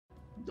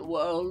The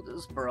world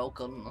is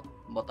broken,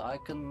 but I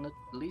can at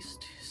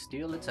least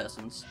steal its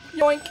essence.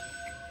 Yoink!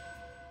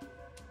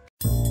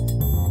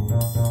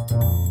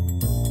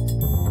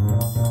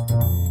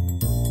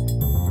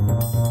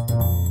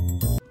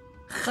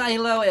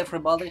 Hello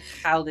everybody,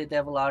 how the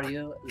devil are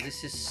you?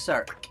 This is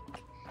Cirque.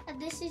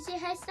 And this is your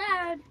host,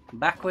 Aaron.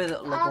 Back with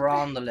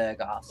Legrand the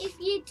Legas. If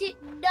you did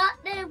not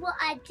know what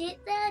I did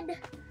then,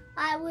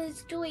 I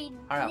was doing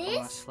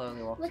this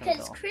slowly walk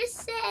because Chris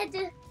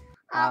said,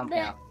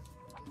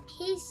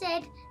 he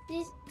said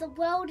the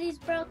world is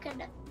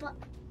broken, but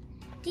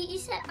did you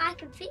say I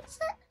can fix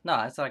it? No,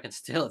 I thought I could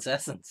steal its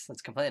essence.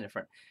 That's completely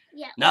different.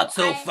 Yeah. Not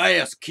so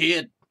fast,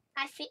 kid!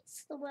 I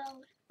fixed the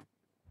world.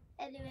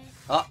 Anyway.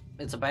 Oh,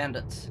 it's a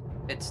bandit.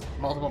 It's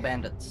multiple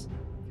bandits.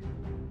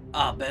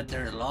 I bet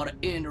there's a lot of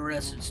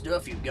interesting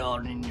stuff you've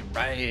got in your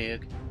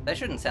bag. They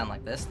shouldn't sound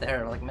like this.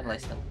 They're like Middle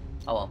Eastern.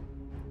 Oh well.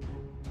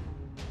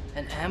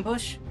 An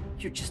ambush?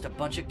 You're just a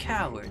bunch of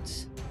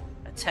cowards.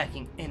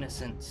 Attacking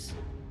innocents.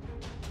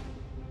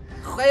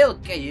 Well,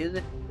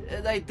 kid,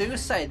 they do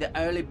say the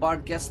early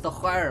bird gets the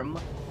worm.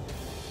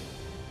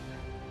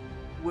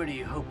 What do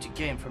you hope to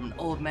gain from an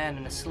old man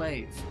and a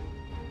slave?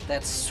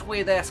 That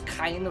sweet ass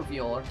kind of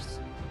yours.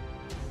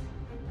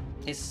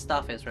 His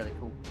stuff is really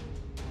cool.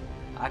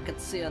 I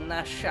could see a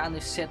nice shiny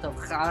set of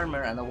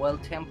armor and a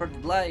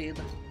well-tempered blade.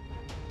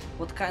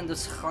 What kind of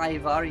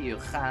slave are you,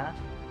 huh?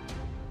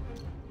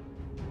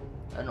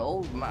 An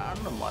old man,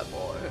 my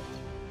boy.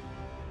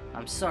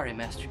 I'm sorry,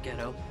 Master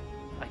Ghetto.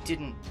 I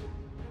didn't.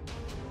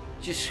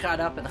 Just shut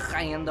up and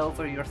hand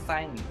over your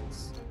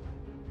things.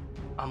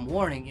 I'm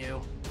warning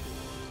you.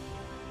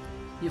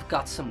 You've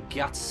got some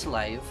guts,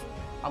 slave.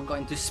 I'm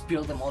going to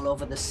spill them all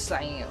over the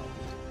sand.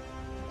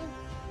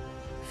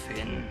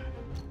 Finn.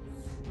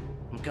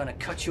 I'm gonna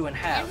cut you in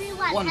half,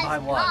 one by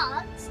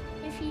one. Guts.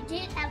 If you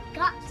didn't have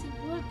guts,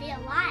 you would be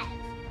alive.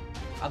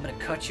 I'm gonna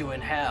cut you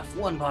in half,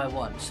 one by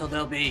one, so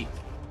there'll be...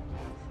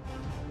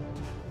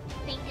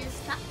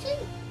 Fingers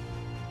touching?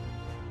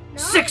 No?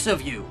 6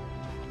 of you!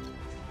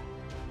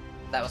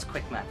 That was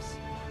quick maps.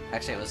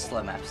 Actually, it was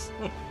slow maps.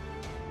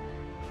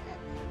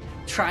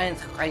 Try and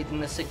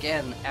frighten us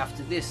again.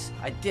 After this,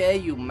 I dare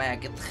you,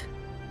 maggot.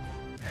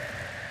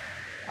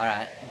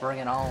 Alright, bring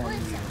it on.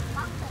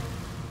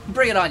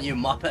 Bring it on, you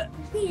muppet.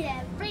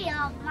 Yeah, bring it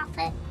on,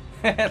 muppet.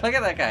 Look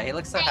at that guy, he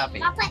looks so happy.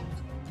 Muppet.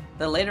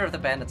 The leader of the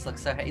bandits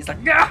looks so happy. He's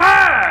like,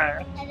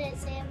 "Yah-ha! And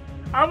it's him.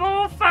 I'm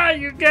gonna fight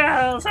you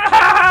girls!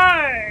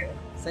 Ha-ha-ha!"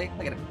 See?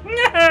 Look at him.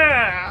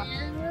 Yeah!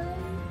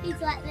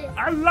 He's like this.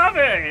 I love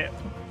it!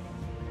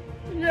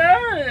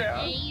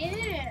 Yeah!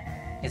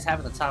 Yeah. He's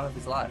having the time of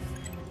his life.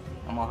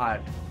 I'm gonna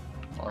hide.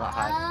 Well, not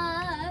hide.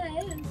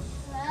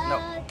 No.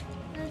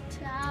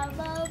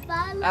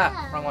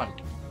 Wrong one.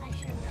 I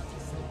should know to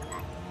see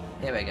that.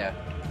 Here we go.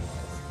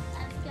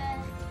 Okay.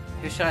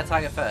 Who should I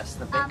target first?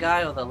 The big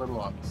guy or the little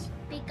ones?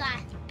 Big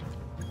guy.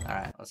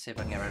 Alright, let's see if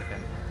I can get rid of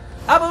him.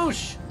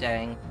 Aboosh!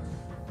 Dang.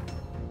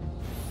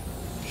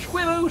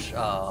 Squiboosh!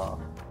 Oh.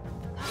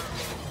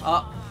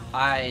 Oh,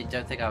 I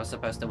don't think I was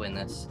supposed to win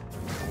this.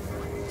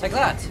 Take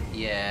that!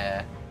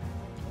 Yeah.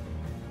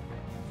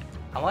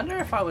 I wonder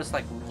if I was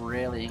like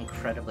really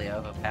incredibly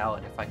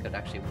overpowered if I could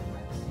actually win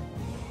this.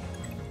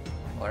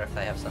 Or if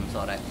they have some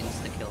sort of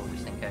insta-kill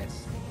just in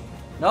case.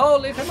 No,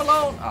 leave him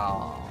alone!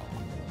 Oh.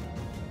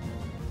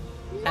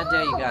 How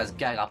dare you guys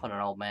gang up on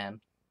an old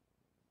man.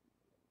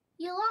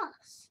 You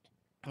lost.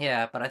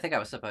 Yeah, but I think I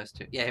was supposed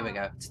to. Yeah, here we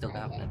go. It's still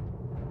happening.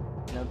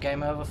 No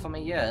game over for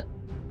me yet.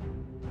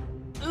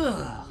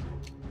 Ugh.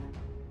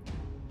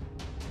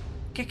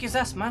 Kick his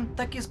ass, man.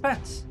 Take his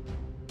pants.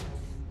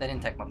 They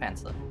didn't take my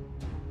pants, though.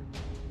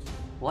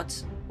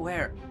 What's...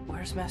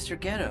 Where's Master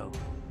Ghetto?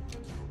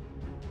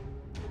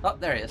 Oh,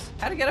 there he is.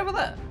 How'd he get over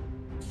there?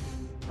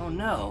 Oh,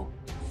 no.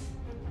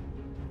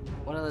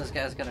 What are those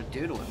guys gonna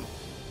do to him?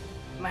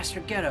 Master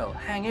Ghetto,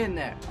 hang in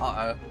there.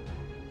 Uh-oh.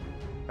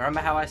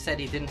 Remember how I said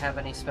he didn't have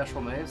any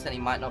special moves and he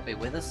might not be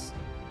with us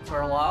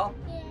for a while?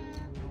 Yeah.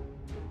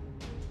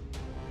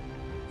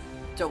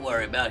 Don't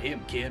worry about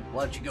him, kid.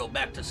 Why don't you go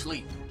back to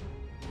sleep?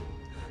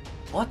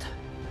 What?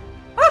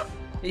 Ah!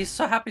 He's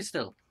so happy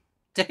still.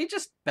 Did he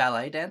just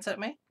ballet dance at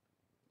me?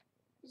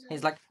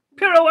 He's like,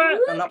 pirouette!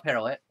 Oh, not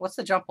pirouette. What's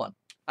the jump one?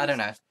 I don't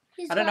know.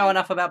 I don't know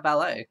enough about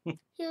ballet. He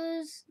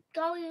was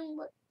going and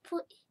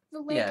put the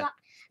leg up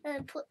and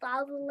then put the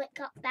other leg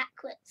up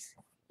backwards.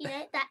 You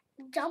know, that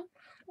jump.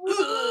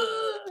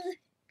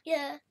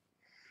 Yeah.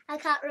 I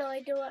can't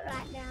really do it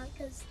right now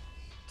because...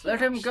 Let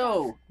him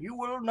go. You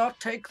will not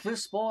take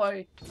this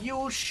boy.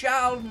 You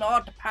shall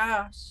not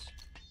pass.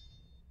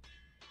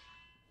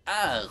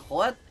 Ah,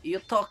 what? You're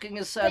talking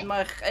inside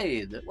my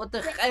head. What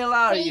the hell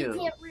are you?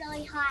 Get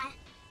really high.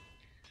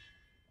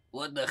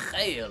 What the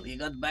hell? You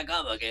got back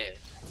up again.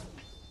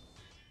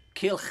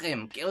 Kill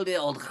him. Kill the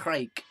old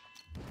crake.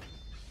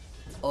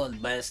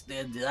 Old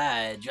bastard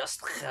died.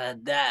 Just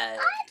died. I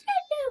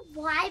don't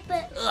know why,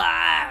 but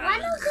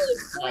one of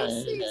these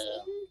voices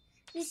in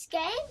this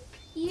game,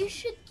 you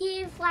should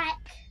give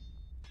like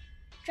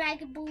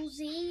Dragon Ball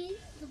Z.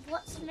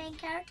 What's the main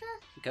character?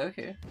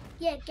 Goku.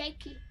 Yeah,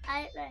 Goku.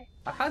 I don't know.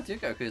 I can't do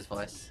Goku's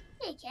voice.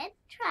 Yeah, you can.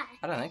 Try.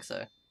 I don't think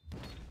so.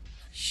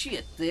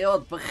 Shit, the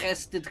old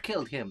bastard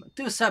killed him.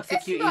 Do something,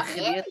 That's you not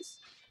idiots.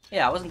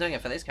 Yeah, I wasn't doing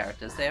it for these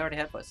characters. They already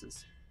had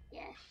voices.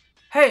 Yeah.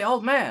 Hey,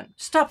 old man,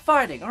 stop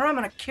fighting, or I'm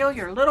gonna kill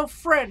your little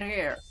friend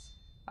here.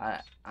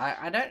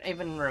 I don't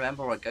even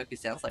remember what Goku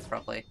sounds like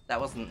properly. That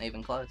wasn't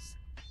even close.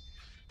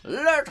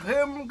 Let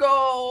him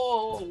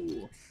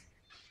go!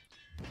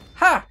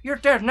 Ha! You're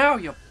dead now,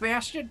 you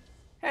bastard!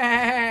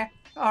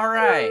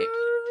 Alright.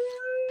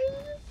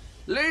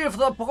 Leave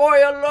the boy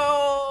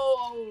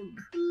alone!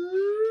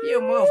 You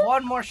move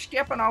one more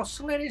step and I'll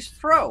slit his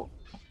throat.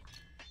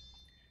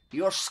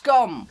 You're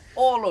scum,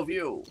 all of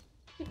you.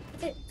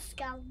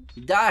 Scum.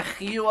 Die,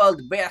 you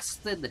old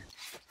bastard.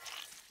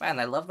 Man,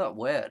 I love that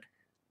word.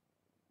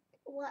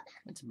 What?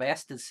 It's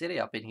Bastard City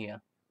up in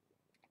here.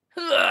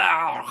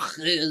 Run,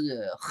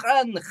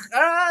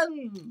 run!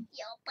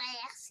 You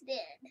bastard.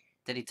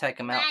 Did he take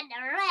him out?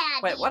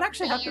 Run, Wait, what you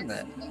actually happened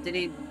there? bastard.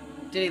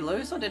 Did he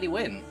lose or did he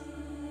win?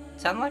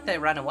 Sounded like they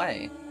ran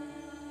away.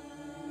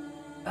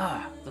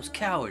 Ah, those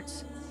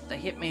cowards. They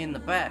hit me in the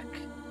back.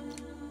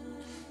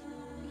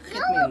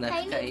 Hit me in the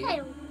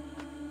face.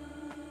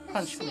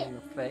 Punch me in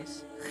the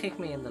face. Hit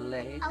me in the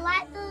leg. I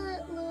like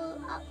the little.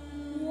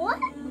 What?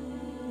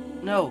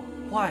 No,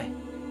 why?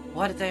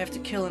 Why did they have to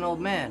kill an old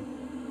man?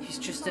 He's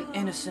just an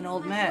innocent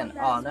old man.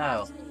 Oh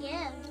no.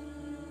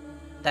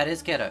 That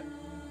is Ghetto.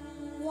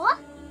 What?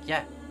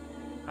 Yeah.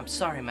 I'm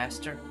sorry,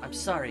 Master. I'm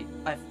sorry.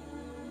 I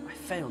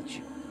failed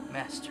you,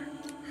 Master.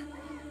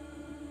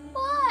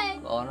 Why?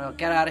 Oh no,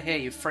 get out of here,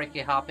 you freaky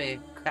hoppy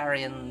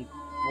carrion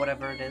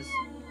whatever it is.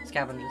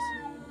 Scavengers.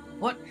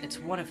 What? It's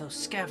one of those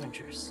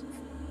scavengers.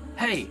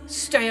 Hey,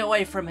 stay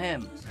away from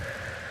him!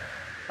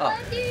 Oh. Why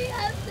do you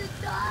have to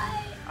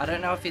die? I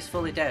don't know if he's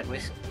fully dead.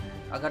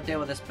 I gotta deal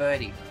with this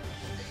birdie.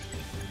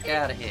 Get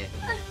out of here.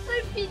 I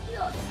hope he's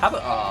not. How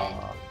about? I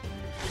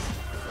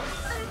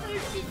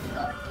hope he's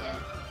not dead.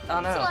 Oh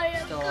no, Sorry,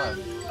 I'm still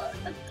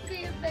alive.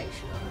 being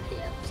emotional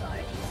here. I'm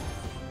sorry.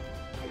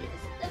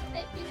 That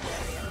made me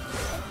very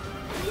upset.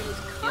 He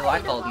was You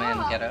like kind old of man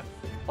hard. Ghetto?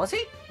 Was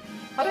he?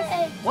 I don't.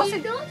 Yeah, Was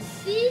did he? you not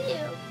see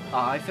him?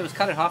 Oh, if it was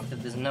cut in half, then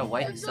there's no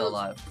way he's still There's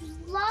alive.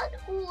 blood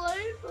all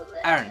over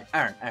there.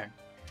 Aaron.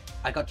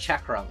 I got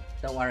chakrung.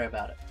 Don't worry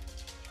about it.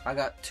 I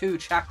got 2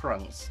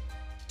 chakrungs.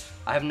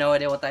 I have no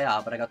idea what they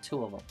are, but I got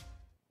 2 of them.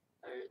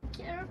 I don't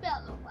care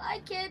about them. I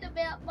cared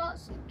about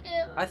Master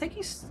Ghetto. I think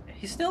he's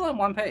still in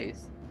one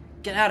piece.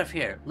 Get out of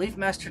here. Leave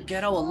Master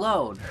Ghetto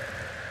alone.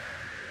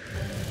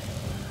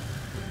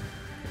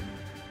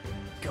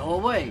 Go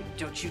away.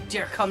 Don't you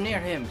dare come near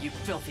him, you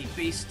filthy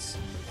beasts.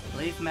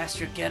 Leave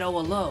Master Ghetto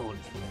alone.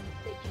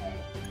 Okay.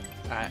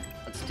 Alright,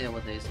 let's deal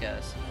with these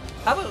guys.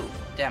 Habu!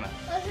 Damn it.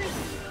 I heard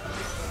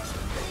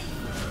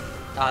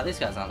Ah, these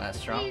guys aren't that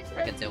strong. Please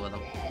I can deal with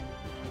them. understand.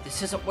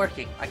 This isn't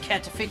working. I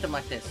can't defeat them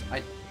like this.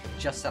 I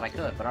just said I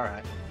could, but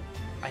alright.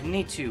 I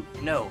need to.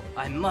 No,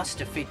 I must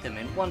defeat them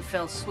in one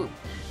fell swoop.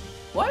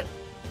 What?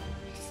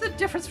 What's the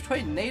difference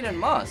between need and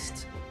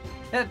must?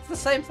 It's the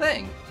same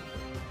thing.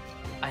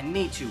 I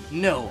need to.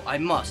 No, I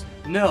must.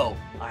 No,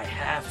 I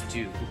have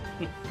to.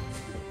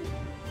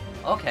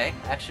 Okay,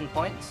 action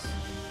points.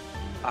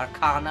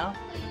 Arcana.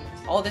 Please.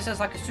 Oh, this is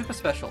like a super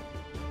special.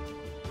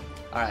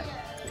 Alright,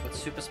 let's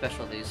super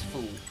special these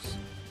fools.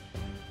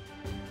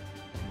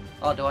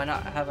 Oh, do I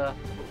not have a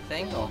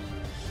thing? Or...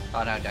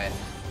 Oh, no, don't.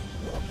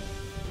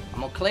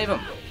 I'm gonna cleave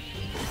them.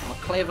 I'm gonna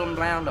cleave them,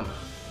 blound them.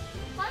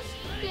 Master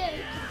Ghetto.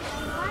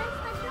 Why am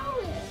I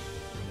going?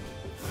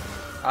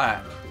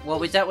 Alright, well,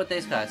 we dealt with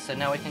these guys, so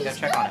now we can go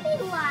check on him.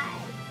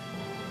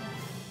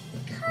 You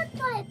can't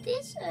die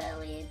this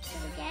early into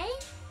the game.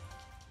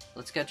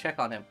 Let's go check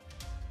on him.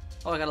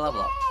 Oh, we got a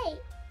level up. Hey,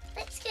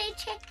 let's go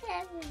check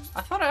him.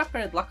 I thought I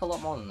upgraded luck a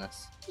lot more than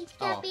this. He's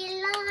gonna Oh. be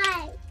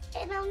alive,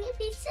 and I'm gonna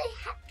be so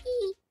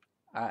happy.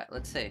 Alright,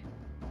 let's see.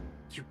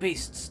 You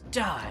beasts,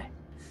 die!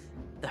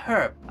 The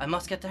herb! I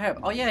must get the herb.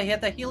 Oh yeah, he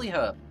had the Healy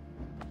herb.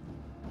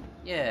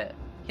 Yeah,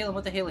 heal him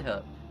with the Healy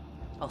herb.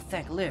 Oh,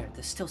 thank Lear,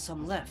 there's still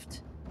some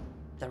left.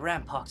 The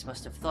Rampox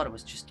must have thought it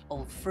was just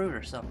old fruit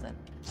or something.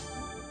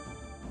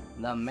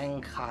 The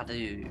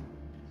Menkadu.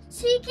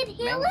 So you can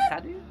heal him?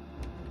 Menkadu?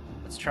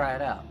 Let's try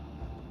it out.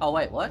 Oh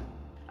wait, what?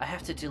 I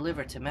have to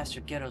deliver to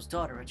Master Ghetto's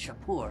daughter at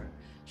Shapur.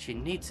 She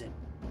needs it.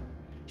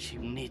 She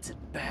needs it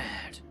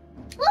bad.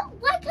 What?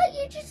 Why can't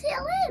you just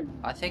heal him?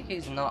 I think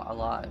he's not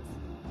alive.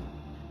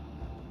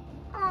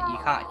 You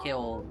Aw. can't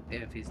heal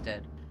if he's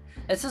dead.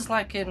 This is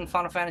like in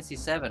Final Fantasy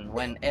VII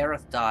when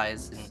Aerith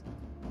dies and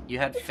you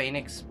had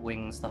Phoenix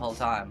wings the whole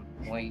time,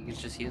 where you could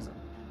just use them.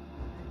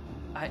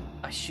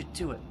 I should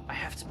do it. I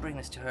have to bring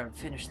this to her and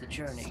finish the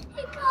journey.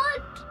 I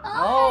can't die.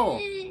 Oh!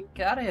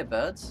 Get out of here,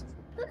 birds.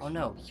 Oh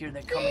no, here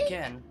they come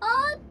again.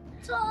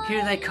 Die.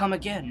 Here they come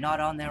again, not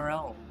on their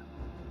own.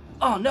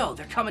 Oh no,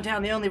 they're coming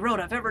down the only road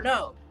I've ever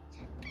known.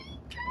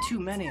 Too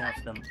many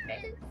of them.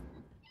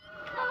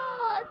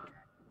 God.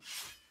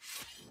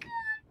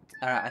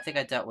 Alright, I think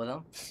I dealt with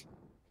them.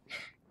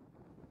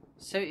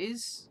 So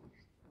is...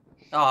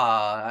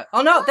 oh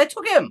no, they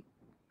took him!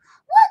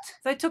 What?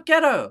 They took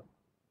Ghetto!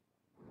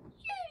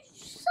 You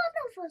son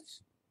of a...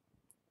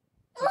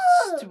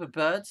 Stupid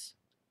birds.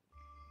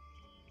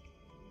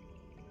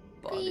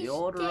 By the He's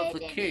order of the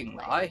dead king,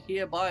 anyway. I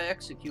hereby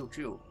execute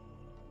you.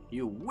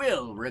 You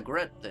will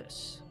regret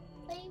this.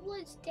 He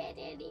was dead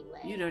anyway.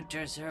 You don't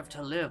deserve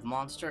to live,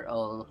 monster.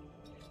 Oh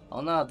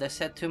no, they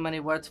said too many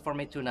words for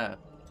me to know.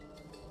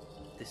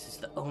 This is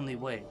the only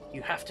way.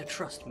 You have to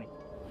trust me.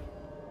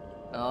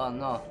 Oh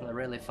no, they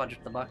really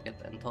fudged the bucket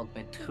and told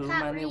me too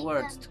can't many read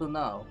words them. to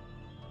know.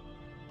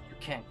 You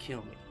can't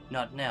kill me.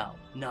 Not now.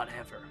 Not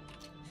ever.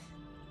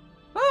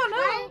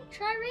 Oh no!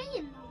 Try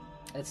reading them.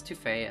 It's too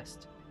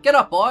fast. Get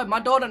up, boy!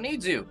 My daughter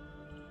needs you!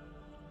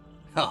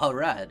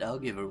 Alright, I'll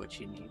give her what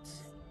she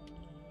needs.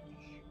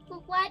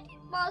 But why did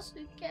Master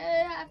Ghetto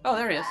have Oh, to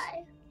there he is.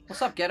 die?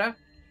 What's up, Ghetto?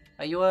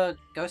 Are you a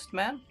ghost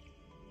man?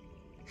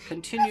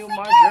 Continue That's a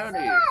my ghost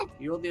journey. man.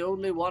 You're the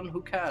only one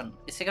who can.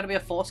 Is he gonna be a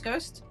force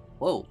ghost?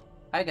 Whoa.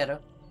 Hi, Ghetto.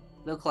 A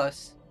little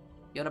close.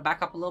 You wanna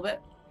back up a little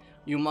bit?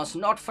 You must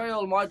not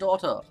fail my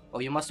daughter.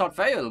 Or you must not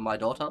fail my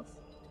daughter.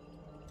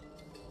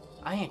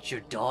 I ain't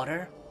your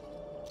daughter.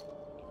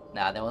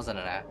 Nah, there wasn't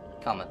a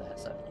comment there,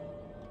 so.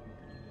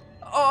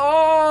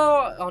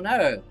 Oh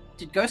no!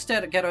 Did Ghost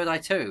Ghetto die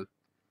too?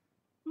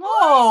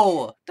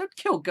 No! Don't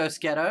kill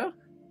Ghost Ghetto.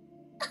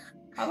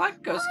 I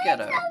like Ghost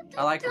Ghetto.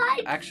 I like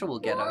actual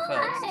Ghetto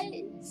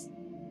first.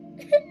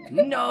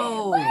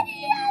 No! Why do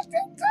you have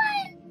to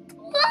die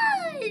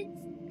twice?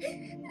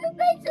 It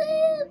makes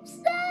me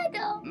upset.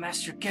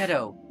 Master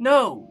Ghetto,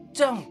 no!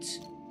 Don't!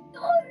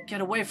 No,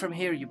 Get away from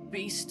here, you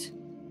beast!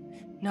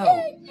 No!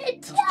 you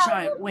Those tell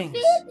giant them, wings!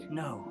 Finn.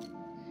 No!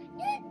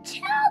 You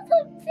tell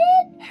them,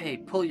 Finn. Hey,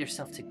 pull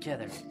yourself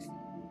together.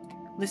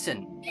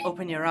 Listen,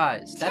 open your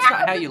eyes. That's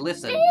not how you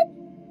listen.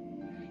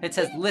 It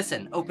says,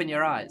 listen, open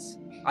your eyes.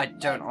 I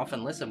don't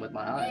often listen with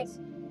my eyes.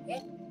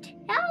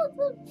 Tell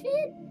them,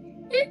 Finn.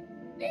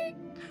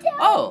 Tell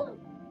Oh! them.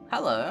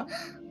 Hello.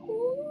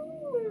 Ooh.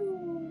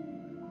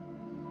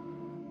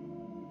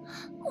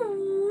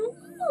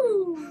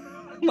 Oh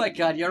my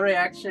god, your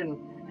reaction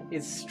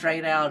is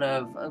straight out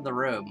of the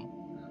room.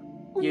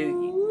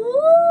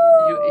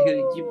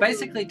 You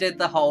basically did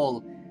the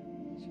whole...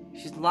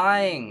 She's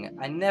lying.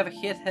 I never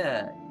hit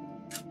her.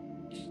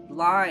 She's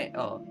lying.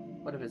 Oh,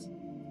 what if it's... I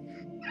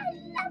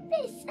love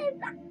it so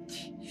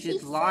much.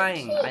 She's so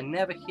lying. cute. I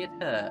never hit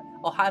her.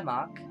 Oh, hi,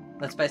 Mark.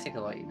 That's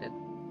basically what you did.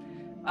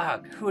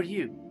 Who are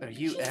you? Are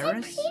you She's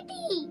Eris? so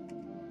pretty.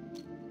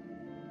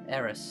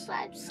 Eris. But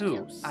I'm Who?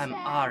 still I'm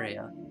sad.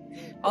 Arya.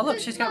 Oh, look,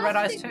 she's got red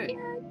eyes Master too.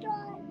 Ghetto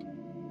died.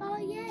 Oh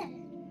yeah.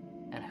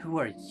 And who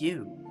are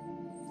you?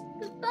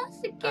 The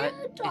Master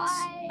Ghetto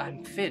died.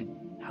 I'm Finn.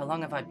 How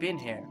long have I been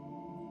here?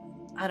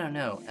 I don't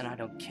know, and I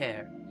don't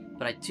care.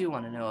 But I do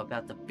want to know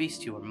about the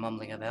beast you were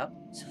mumbling about,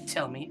 so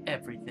tell me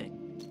everything.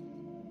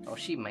 Oh,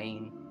 she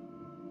mean.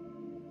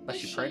 But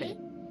Is she's pretty. she?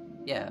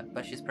 Yeah,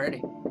 but she's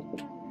pretty.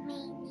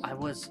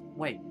 Mean.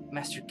 Wait,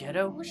 Master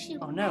Ghetto? Was she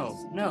Oh no,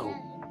 Master no.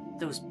 Ghetto?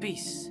 Those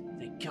beasts,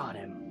 they got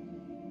him.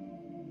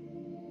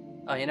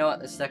 Oh, you know what?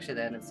 This is actually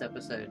the end of this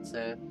episode,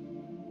 so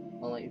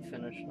I'll let you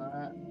finish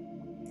that.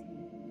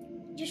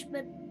 Just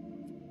my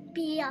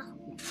beer.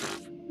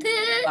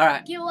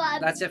 Alright, You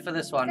want that's it for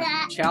this one.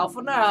 that. Ciao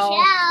for now.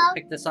 Ciao.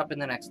 Pick this up in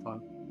the next one.